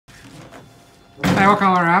Hi,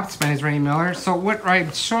 welcome to our wraps. My name is Randy Miller. So what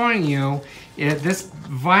I'm showing you is this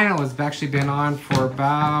vinyl has actually been on for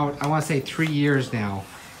about, I want to say 3 years now.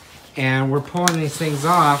 And we're pulling these things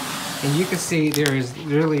off, and you can see there is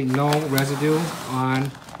literally no residue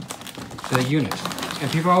on the unit.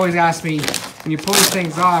 And people always ask me, when you pull these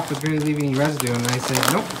things off, is it going to leave any residue? And I say,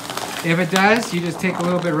 nope. If it does, you just take a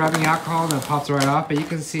little bit of rubbing alcohol and it pops right off. But you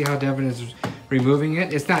can see how Devin is removing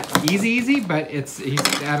it. It's not easy, but he's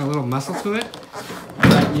added a little muscle to it.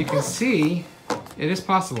 But you can see it is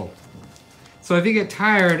possible. So if you get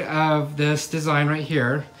tired of this design right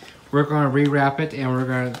here, we're going to rewrap it and we're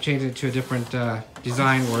going to change it to a different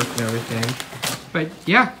design work and everything. But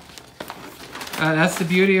yeah, that's the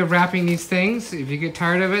beauty of wrapping these things. If you get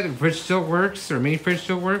tired of it, the fridge still works or mini fridge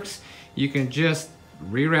still works, you can just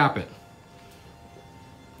rewrap it.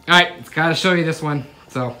 Alright, it's got to show you this one.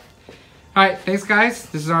 So, alright, thanks guys.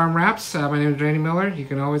 This is RM Wraps. My name is Randy Miller. You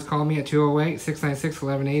can always call me at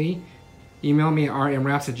 208-696-1180. Email me at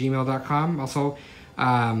rmwraps@gmail.com. Also,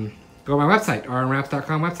 go to my website,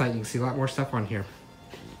 rmwraps.com website. You can see a lot more stuff on here.